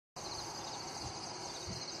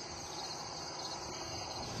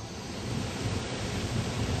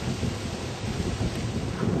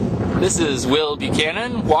This is Will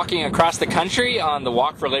Buchanan walking across the country on the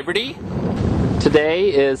Walk for Liberty. Today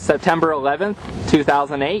is September 11th,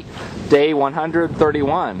 2008, day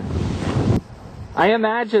 131. I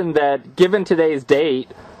imagine that given today's date,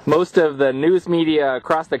 most of the news media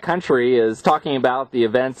across the country is talking about the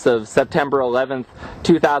events of September 11th,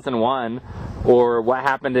 2001, or what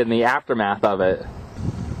happened in the aftermath of it.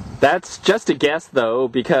 That's just a guess though,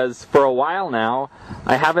 because for a while now,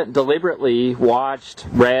 I haven't deliberately watched,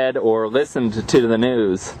 read, or listened to the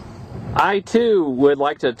news. I too would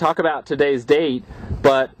like to talk about today's date,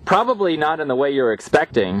 but probably not in the way you're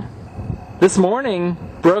expecting. This morning,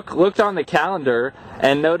 Brooke looked on the calendar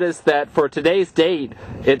and noticed that for today's date,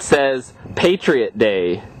 it says Patriot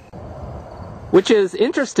Day. Which is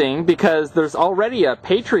interesting because there's already a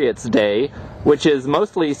Patriots Day, which is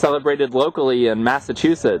mostly celebrated locally in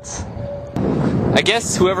Massachusetts. I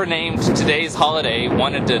guess whoever named today's holiday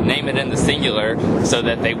wanted to name it in the singular so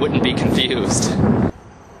that they wouldn't be confused.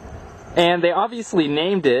 And they obviously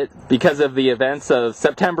named it because of the events of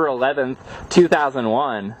September 11th,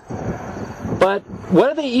 2001. But what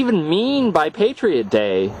do they even mean by Patriot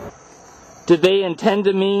Day? Did they intend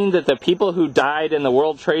to mean that the people who died in the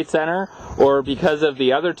World Trade Center, or because of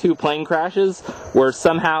the other two plane crashes, were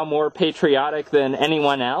somehow more patriotic than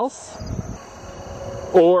anyone else?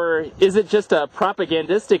 Or is it just a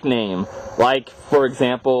propagandistic name, like, for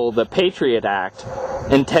example, the Patriot Act,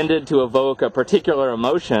 intended to evoke a particular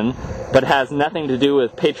emotion, but has nothing to do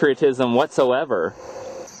with patriotism whatsoever?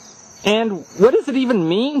 And what does it even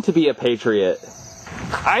mean to be a patriot?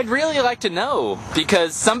 I'd really like to know,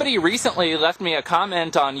 because somebody recently left me a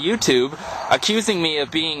comment on YouTube accusing me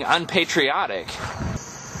of being unpatriotic.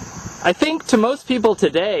 I think to most people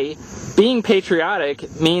today, being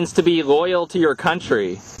patriotic means to be loyal to your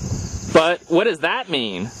country. But what does that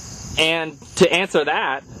mean? And to answer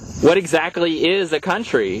that, what exactly is a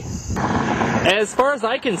country? As far as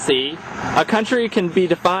I can see, a country can be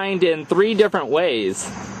defined in three different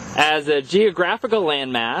ways: as a geographical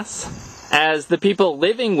landmass, as the people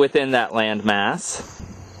living within that landmass,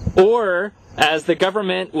 or as the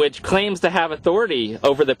government which claims to have authority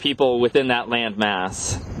over the people within that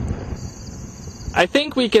landmass. I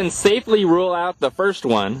think we can safely rule out the first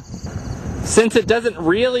one, since it doesn't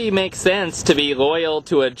really make sense to be loyal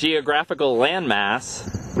to a geographical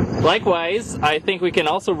landmass. Likewise, I think we can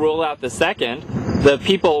also rule out the second, the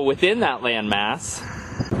people within that landmass.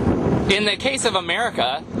 In the case of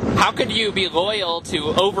America, how could you be loyal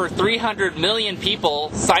to over 300 million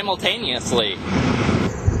people simultaneously?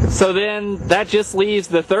 So then that just leaves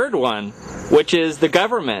the third one, which is the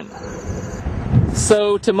government.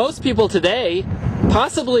 So to most people today,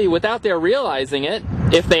 possibly without their realizing it,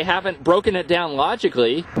 if they haven't broken it down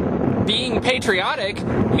logically, being patriotic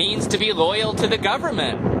means to be loyal to the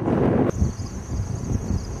government.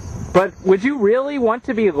 But would you really want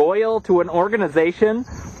to be loyal to an organization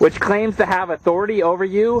which claims to have authority over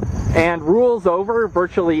you and rules over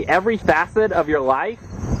virtually every facet of your life,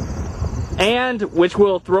 and which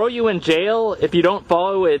will throw you in jail if you don't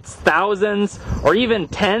follow its thousands or even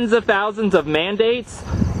tens of thousands of mandates,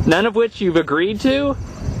 none of which you've agreed to?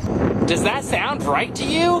 Does that sound right to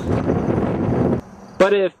you?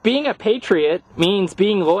 But if being a patriot means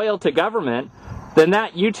being loyal to government, then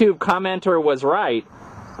that YouTube commenter was right.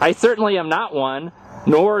 I certainly am not one,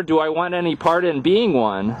 nor do I want any part in being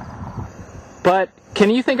one. But can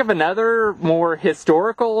you think of another, more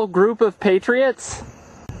historical group of patriots?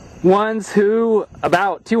 Ones who,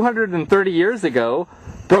 about 230 years ago,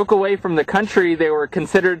 broke away from the country they were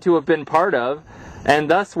considered to have been part of, and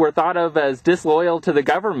thus were thought of as disloyal to the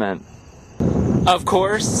government. Of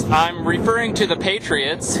course, I'm referring to the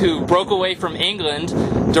patriots who broke away from England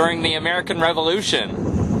during the American Revolution.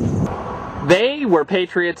 They were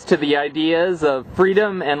patriots to the ideas of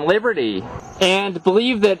freedom and liberty, and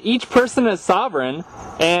believed that each person is sovereign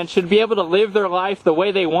and should be able to live their life the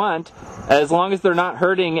way they want, as long as they're not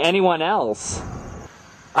hurting anyone else.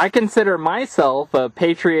 I consider myself a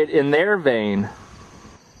patriot in their vein,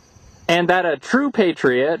 and that a true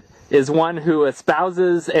patriot is one who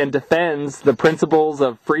espouses and defends the principles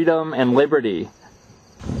of freedom and liberty.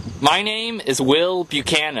 My name is Will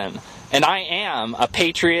Buchanan, and I am a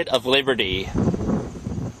patriot of liberty.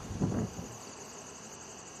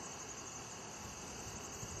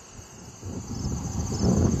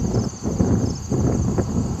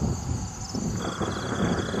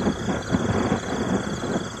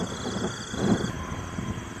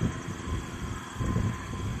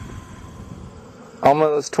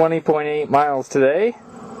 Almost 20.8 miles today.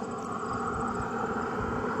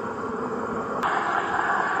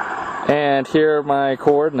 And here are my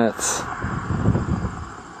coordinates.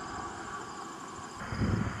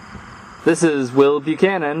 This is Will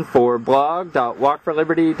Buchanan for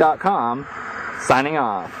blog.walkforliberty.com, signing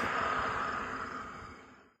off.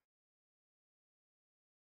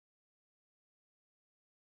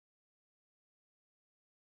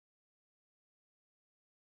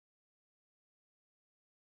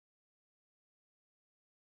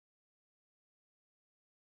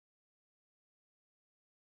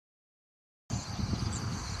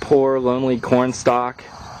 Poor, lonely corn stalk,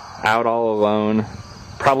 out all alone,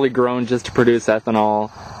 probably grown just to produce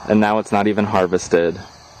ethanol, and now it's not even harvested.